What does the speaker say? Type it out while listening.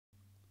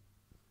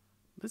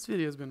This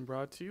video has been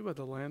brought to you by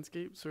the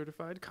Landscape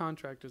Certified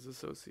Contractors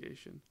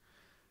Association.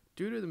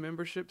 Due to the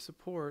membership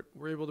support,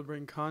 we're able to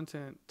bring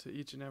content to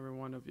each and every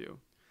one of you.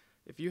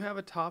 If you have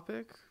a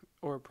topic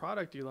or a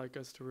product you'd like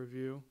us to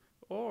review,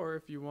 or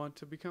if you want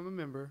to become a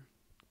member,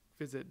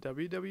 visit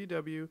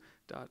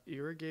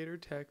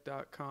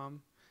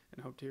www.irrigatortech.com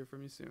and hope to hear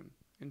from you soon.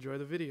 Enjoy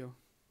the video.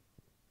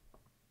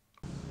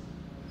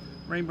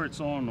 Rainbird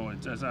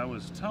solenoids, as I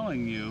was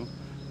telling you,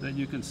 that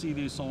you can see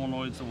these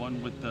solenoids, the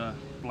one with the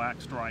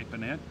black stripe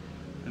in it,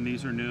 and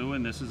these are new,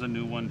 and this is a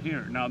new one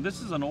here. Now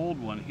this is an old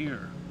one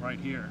here, right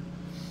here,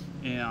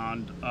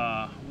 and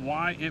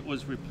why it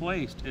was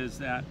replaced is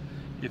that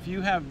if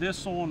you have this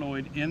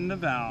solenoid in the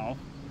valve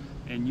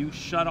and you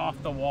shut off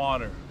the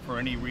water for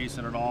any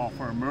reason at all,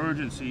 for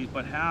emergencies,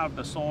 but have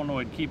the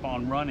solenoid keep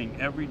on running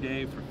every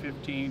day for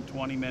 15,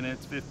 20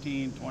 minutes,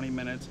 15, 20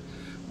 minutes,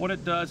 what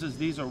it does is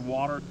these are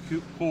water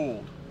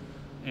cooled,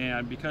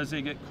 and because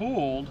they get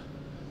cooled,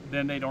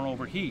 then they don't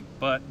overheat.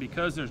 But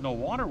because there's no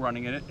water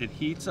running in it, it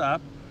heats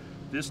up.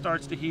 This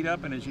starts to heat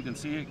up, and as you can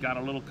see, it got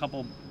a little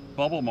couple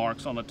bubble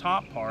marks on the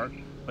top part,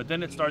 but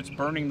then it starts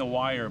burning the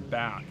wire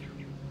back.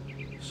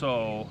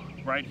 So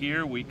right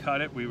here, we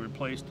cut it, we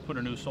replaced, put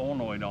a new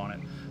solenoid on it.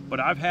 But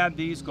I've had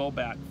these go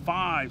back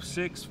 5,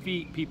 6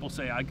 feet. People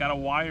say, I got a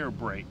wire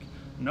break.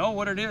 No,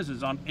 what it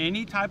is on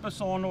any type of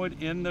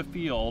solenoid in the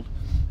field,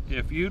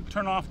 if you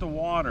turn off the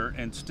water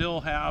and still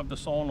have the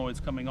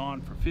solenoids coming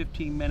on for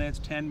 15 minutes,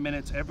 10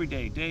 minutes every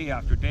day, day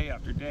after day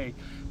after day,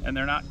 and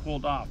they're not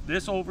cooled off,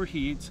 this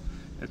overheats,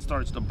 it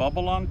starts to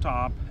bubble on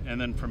top,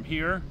 and then from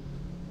here,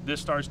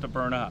 this starts to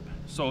burn up.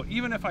 So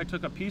even if I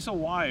took a piece of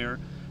wire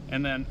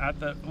and then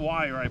at the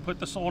wire, I put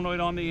the solenoid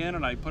on the end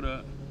and I put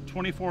a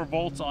 24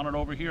 volts on it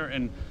over here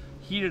and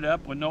heat it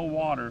up with no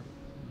water,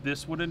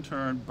 this would in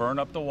turn burn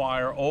up the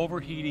wire,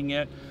 overheating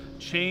it,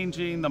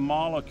 changing the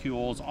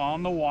molecules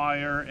on the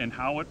wire and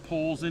how it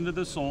pulls into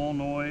the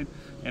solenoid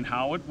and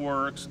how it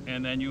works,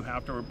 and then you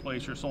have to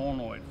replace your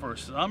solenoid. For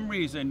some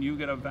reason, you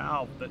get a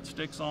valve that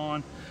sticks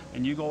on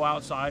and you go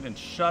outside and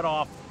shut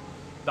off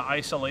the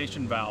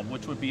isolation valve,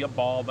 which would be a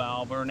ball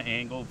valve or an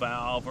angle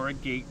valve or a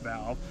gate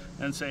valve,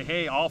 and say,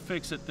 hey, I'll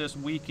fix it this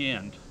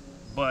weekend,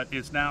 but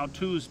it's now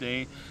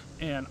Tuesday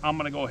and I'm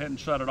gonna go ahead and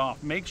shut it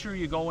off. Make sure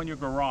you go in your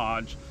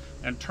garage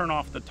and turn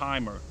off the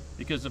timer,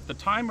 because if the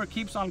timer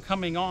keeps on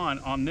coming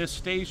on this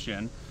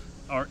station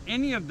or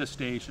any of the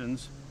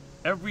stations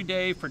every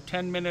day for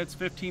 10 minutes,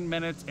 15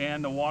 minutes,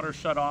 and the water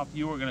shut off,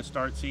 you are going to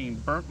start seeing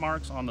burnt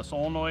marks on the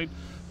solenoid,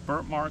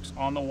 burnt marks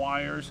on the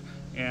wires,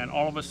 and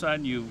all of a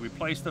sudden you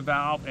replace the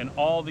valve and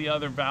all the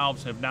other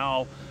valves have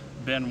now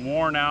been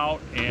worn out,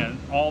 and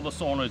all the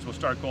solenoids will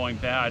start going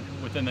bad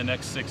within the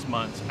next 6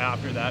 months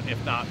after that,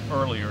 if not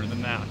earlier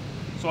than that.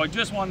 So I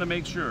just wanted to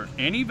make sure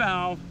any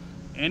valve,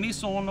 any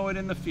solenoid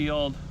in the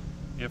field,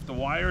 if the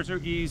wires are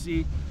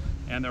easy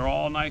and they're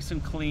all nice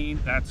and clean,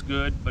 that's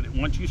good. But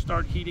once you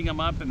start heating them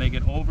up and they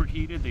get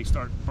overheated, they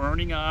start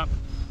burning up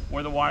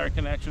where the wire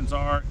connections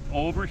are,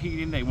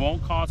 overheating. They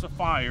won't cause a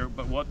fire,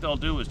 but what they'll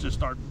do is just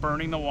start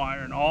burning the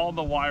wire, and all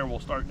the wire will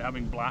start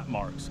having black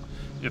marks.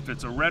 If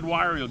it's a red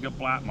wire, you'll get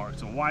black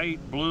marks. A white,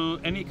 blue,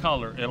 any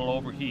color, it'll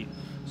overheat.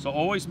 So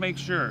always make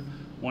sure,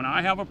 when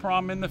I have a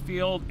problem in the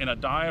field and a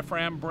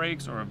diaphragm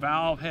breaks or a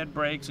valve head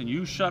breaks and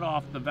you shut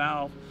off the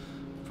valve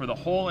for the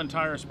whole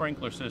entire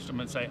sprinkler system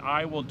and say,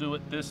 I will do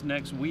it this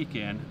next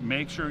weekend,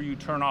 make sure you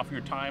turn off your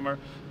timer,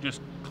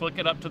 just click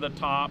it up to the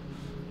top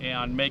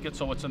and make it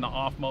so it's in the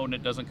off mode and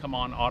it doesn't come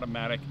on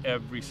automatic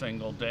every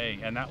single day.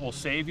 And that will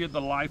save you the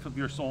life of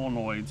your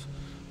solenoids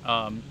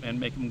and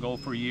make them go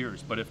for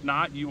years. But if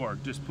not, you are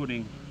just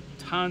putting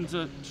tons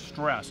of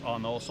stress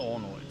on those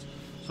solenoids.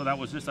 So that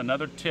was just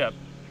another tip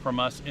from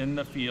us in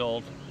the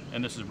field,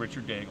 and this is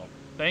Richard Daigle.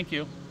 Thank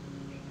you.